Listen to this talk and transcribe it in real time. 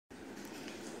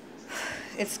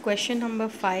It's question number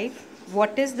 5.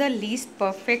 What is the least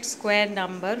perfect square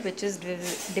number which is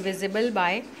divisible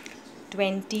by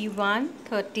 21,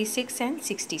 36 and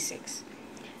 66?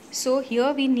 So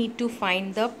here we need to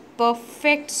find the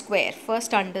perfect square.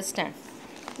 First understand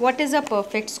what is a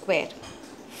perfect square.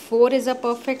 4 is a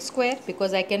perfect square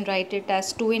because I can write it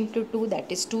as 2 into 2,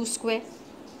 that is 2 square.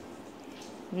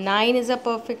 9 is a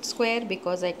perfect square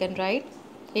because I can write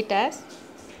it as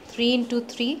 3 into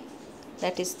 3,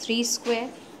 that is 3 square.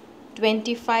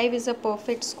 25 is a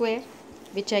perfect square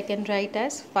which I can write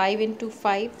as 5 into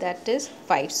 5, that is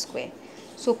 5 square.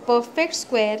 So perfect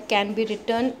square can be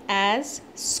written as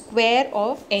square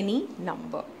of any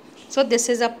number. So this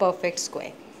is a perfect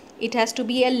square. It has to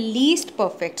be a least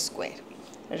perfect square,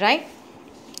 right?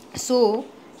 So,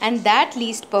 and that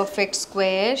least perfect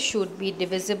square should be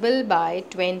divisible by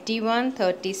 21,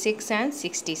 36 and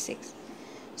 66.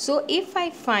 So if I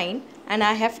find, and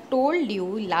I have told you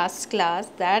last class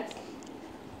that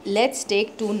let's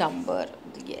take two number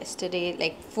yesterday,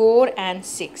 like 4 and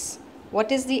 6. What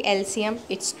is the LCM?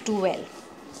 It's 12,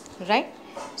 right?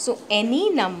 So any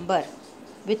number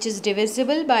which is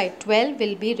divisible by 12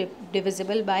 will be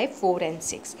divisible by 4 and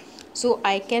 6. So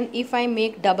I can, if I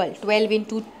make double 12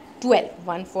 into 12,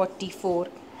 144,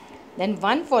 then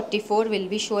 144 will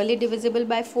be surely divisible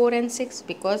by 4 and 6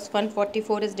 because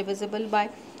 144 is divisible by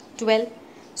 12.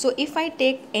 So if I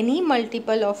take any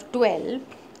multiple of 12,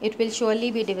 it will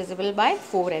surely be divisible by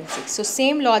 4 and 6. So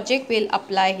same logic will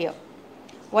apply here.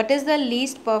 What is the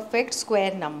least perfect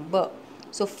square number?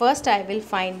 So first I will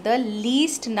find the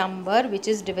least number which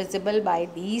is divisible by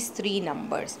these three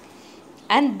numbers,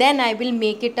 and then I will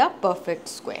make it a perfect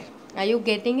square. Are you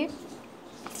getting it?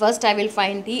 First I will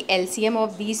find the LCM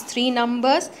of these three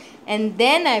numbers and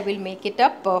then I will make it a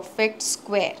perfect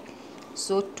square.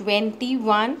 So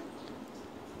 21,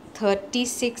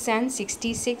 36 and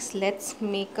 66, let's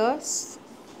make us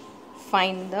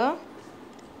find the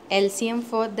LCM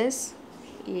for this.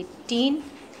 18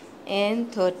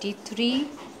 and 33,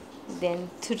 then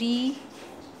 3,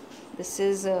 this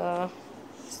is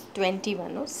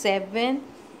 21, no? 7,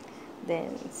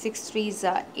 then 6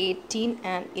 3s are 18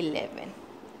 and 11.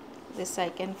 This I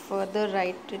can further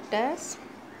write it as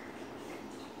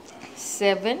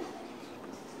 7,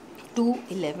 2,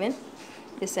 11.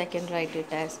 This I can write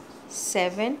it as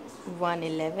 7, 1,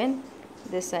 11.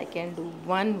 This I can do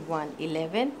 1, 1,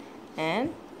 11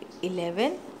 and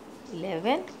 11,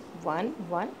 11, 1,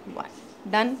 1, 1.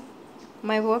 Done.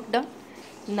 My work done.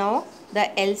 Now the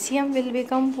LCM will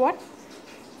become what?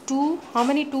 2. How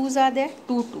many 2's are there?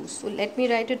 2 2's. So let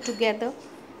me write it together.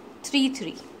 3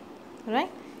 3. Right?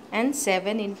 And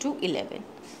 7 into 11.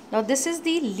 Now this is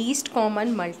the least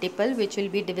common multiple which will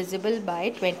be divisible by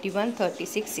 21,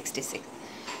 36, 66.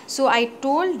 So I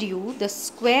told you the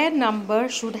square number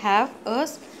should have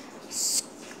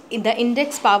the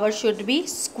index power should be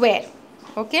square.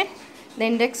 Okay, the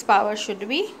index power should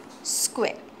be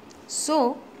square.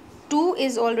 So 2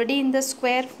 is already in the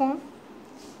square form,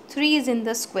 3 is in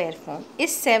the square form.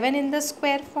 Is 7 in the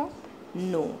square form?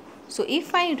 No. So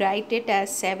if I write it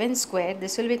as 7 square,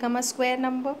 this will become a square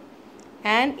number,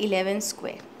 and 11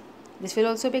 square, this will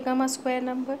also become a square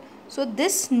number. So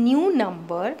this new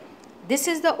number, this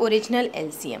is the original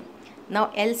LCM. Now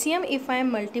LCM, if I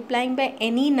am multiplying by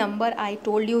any number, I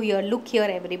told you here, look here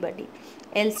everybody,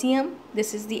 LCM,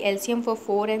 this is the LCM for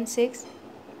 4 and 6.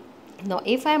 Now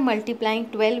if I am multiplying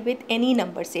 12 with any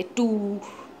number, say 2,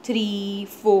 3,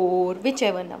 4,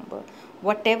 whichever number,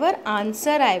 whatever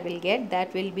answer I will get,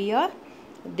 that will be a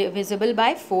divisible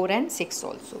by 4 and 6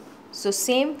 also. So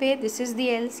same way, this is the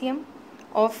LCM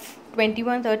of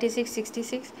 21, 36,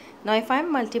 66. Now if I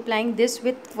am multiplying this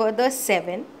with further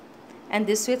 7 and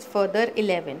this with further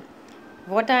 11,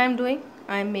 what I am doing?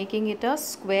 I am making it a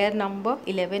square number.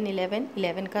 11, 11,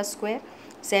 11 ka square,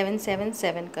 7, 7,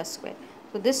 7 ka square.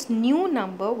 So this new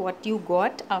number what you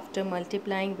got after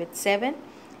multiplying with 7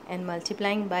 and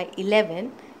multiplying by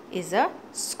 11 is a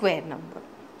square number.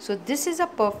 So this is a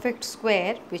perfect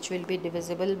square which will be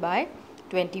divisible by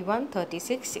 21,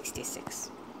 36,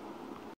 66.